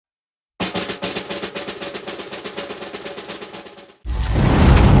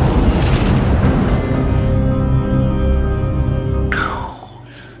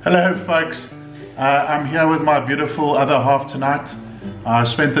Hello folks, I'm here with my beautiful other half tonight. I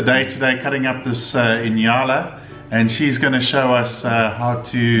spent the day today cutting up this Inyala, and she's going to show us how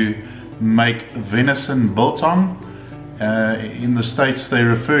to make venison biltong. In the States they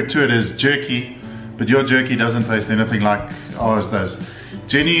refer to it as jerky, but your jerky doesn't taste anything like ours does.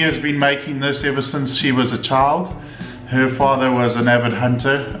 Jenny has been making this ever since she was a child. Her father was an avid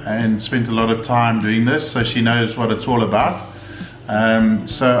hunter and spent a lot of time doing this, so she knows what it's all about.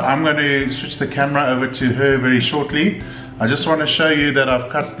 So I'm going to switch the camera over to her very shortly. I just want to show you that I've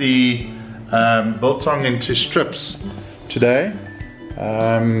cut the biltong into strips today,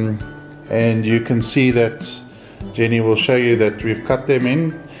 and you can see that Jenny will show you that we've cut them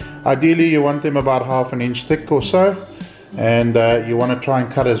in. Ideally you want them about ½ an inch thick or so, and you want to try and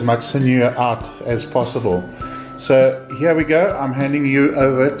cut as much sinew out as possible. So here we go. I'm handing you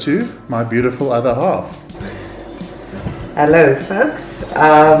over to my beautiful other half. Hello folks.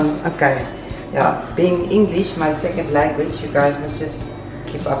 Okay, yeah, being English my second language, you guys must just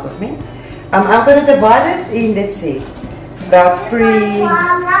keep up with me. I'm going to divide it in, let's see, about 3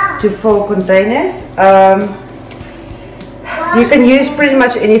 to 4 containers. You can use pretty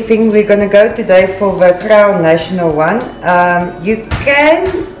much anything. We're going to go today for the Crown National one. You can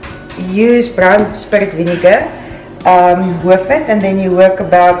use brown spirit vinegar with it, and then you work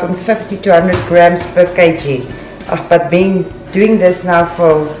about on 50 to 100 grams per kg. But doing this now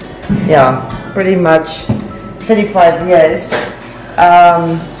for, yeah, pretty much 35 years,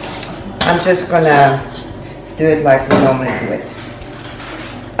 I'm just gonna do it like we normally do it.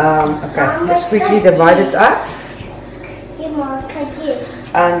 Okay, let's quickly divide it up.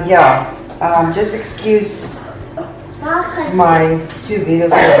 And yeah, just excuse my 2 beautiful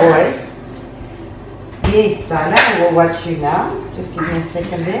boys. Yes, Dana, I will watch you now. Just give me a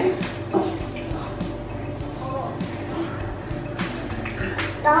second there.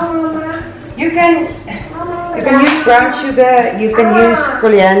 You can use brown sugar, you can use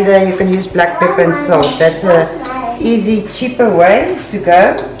coriander, you can use black pepper and salt. That's a easy, cheaper way to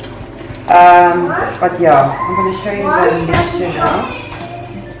go. But yeah, I'm going to show you the mixture now.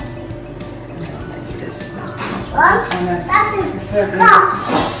 Maybe this is not too much. I just want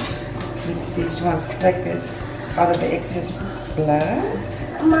to mix these ones like this out of the excess blood.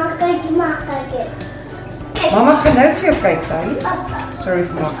 Mama kan nou vir jou kyk daar. Sorry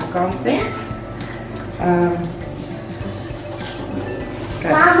vir my Afrikaans there.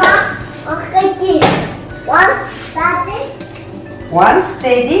 Okay. Mama, mag kyk hier. One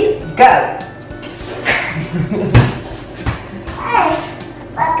steady, go. Hey.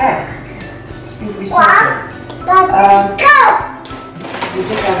 Okay. Go. You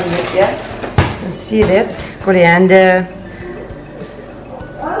just have a look here. You can see that coriander,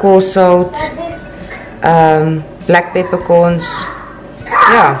 coarse salt, black peppercorns.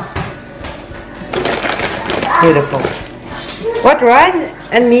 Yeah, beautiful. What Ryan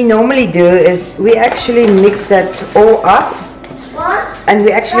and me normally do is we actually mix that all up and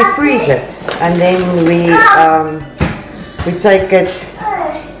we actually freeze it, and then we take it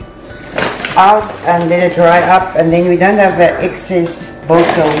out and let it dry up, and then we don't have the excess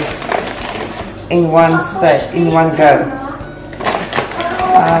biltong in one go.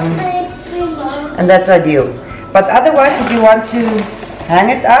 And that's ideal. But otherwise, if you want to hang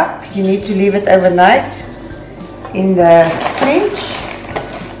it up, you need to leave it overnight in the fridge.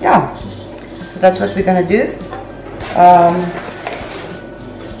 Yeah, so that's what we're going to do.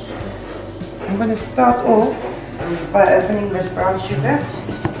 I'm going to start off by opening this brown sugar.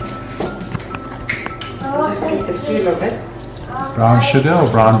 I'll just get the feel of it. Brown sugar or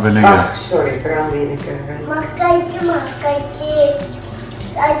brown vinegar? Oh, sorry, brown vinegar.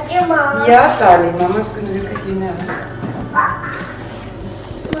 Yeah, darling, Mama's going to look at you now.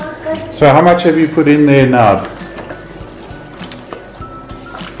 So how much have you put in there now?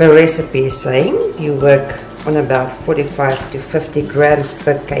 The recipe is saying you work on about 45 to 50 grams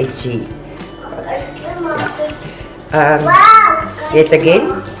per kg. Yet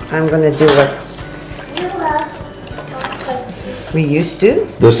again, I'm going to do what we used to.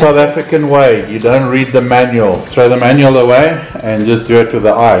 The South African way, you don't read the manual. Throw the manual away and just do it with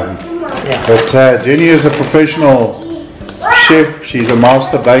the eye. Yeah. But Jenny is a professional chef, she's a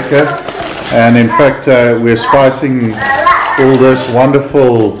master baker, and in fact we're spicing all this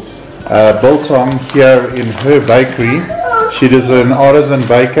wonderful biltong here in her bakery. She is an artisan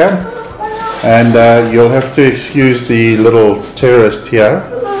baker, and you'll have to excuse the little terrorist here.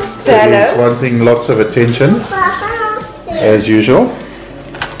 He's wanting lots of attention, as usual.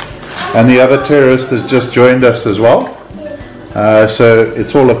 And the other terrorist has just joined us as well. So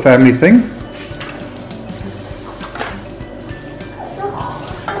it's all a family thing.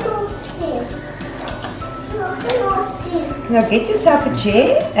 yourself a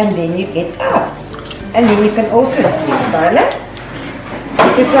chair and then you get up. And then you can also sit, Tyler.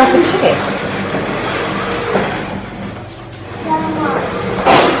 Get yourself a chair.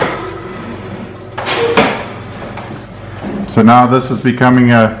 So now this is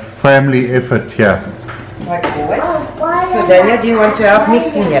becoming a family effort here. Like always. So Daniel, do you want to help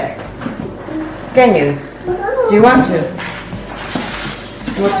mixing here? Can you? Do you want to?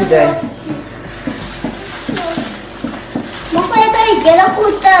 What today?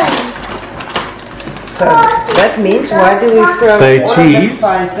 So that means why do we throw Say all cheese. the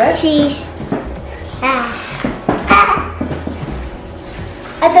spices? Cheese.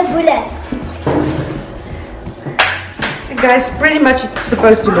 At the bullet. Guys, pretty much it's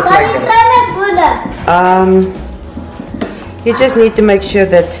supposed to look like this. You just need to make sure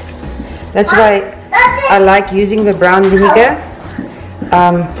that, that's why I like using the brown vinegar.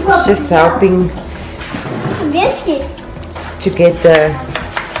 It's just helping to get the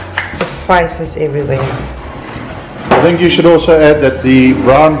spices everywhere. I think you should also add that the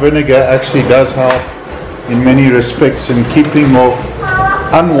brown vinegar actually does help in many respects in keeping off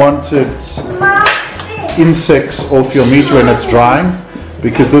unwanted insects off your meat when it's drying,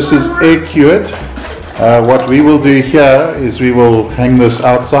 because this is air cured. What we will do here is we will hang this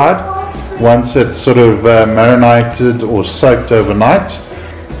outside once it's sort of marinated or soaked overnight,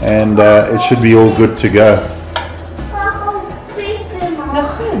 and it should be all good to go.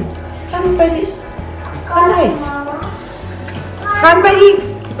 Gaan by die, gaan uit. Gaan by die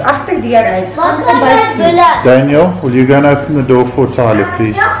agterdeur uit. Daniel, will you go and open the door for Tyler,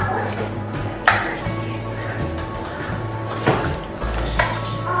 please?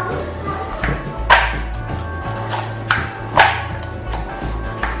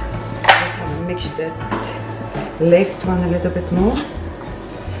 Mix that left one a little bit more.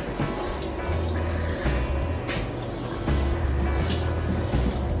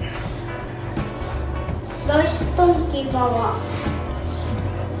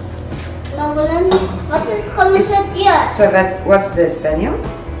 So that's, what's this, Daniel?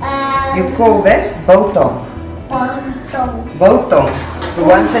 You call this biltong. Biltong. The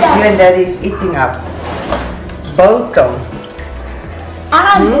ones that you and Daddy is eating up. Biltong.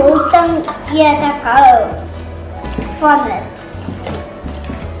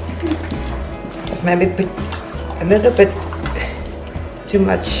 Maybe put a little bit too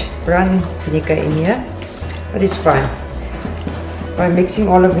much brown vinegar in here, but it's fine. By mixing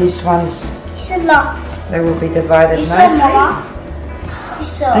all of these ones, they will be divided nicely.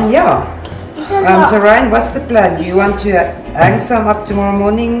 And yeah. So Ryan, what's the plan? Do you want to hang some up tomorrow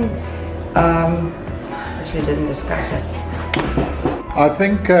morning? Actually didn't discuss it. I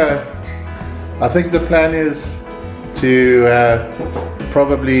think the plan is to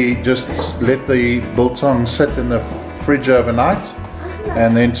probably just let the biltong sit in the fridge overnight,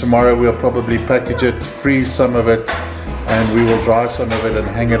 and then tomorrow we'll probably package it, freeze some of it, and we will dry some of it and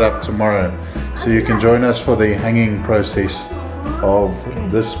hang it up tomorrow. So you can join us for the hanging process of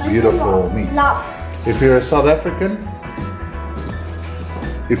this beautiful meat. If you're a South African,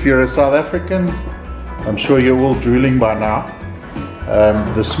 I'm sure you're all drooling by now.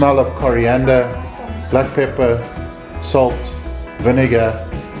 The smell of coriander, black pepper, salt, vinegar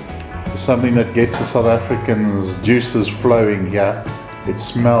is something that gets the South Africans' juices flowing here. It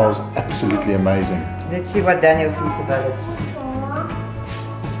smells absolutely amazing. Let's see what Daniel thinks about it.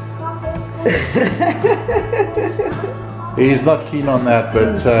 He's not keen on that,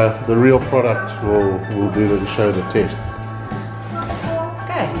 but the real product will show the test.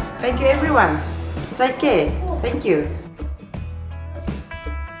 Okay, thank you everyone. Take care. Thank you.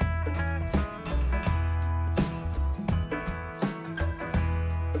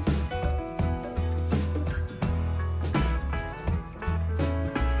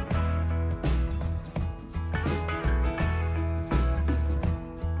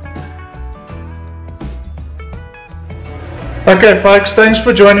 Okay folks, thanks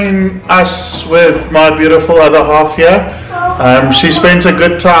for joining us with my beautiful other half here. She spent a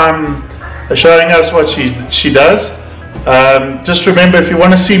good time showing us what she does. Just remember, if you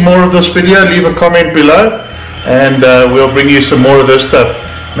want to see more of this video, leave a comment below and we'll bring you some more of this stuff.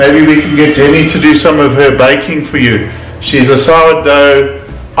 Maybe we can get Jenny to do some of her baking for you. She's a sourdough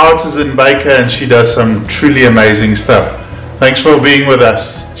artisan baker and she does some truly amazing stuff. Thanks for being with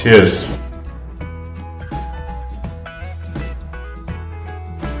us. Cheers.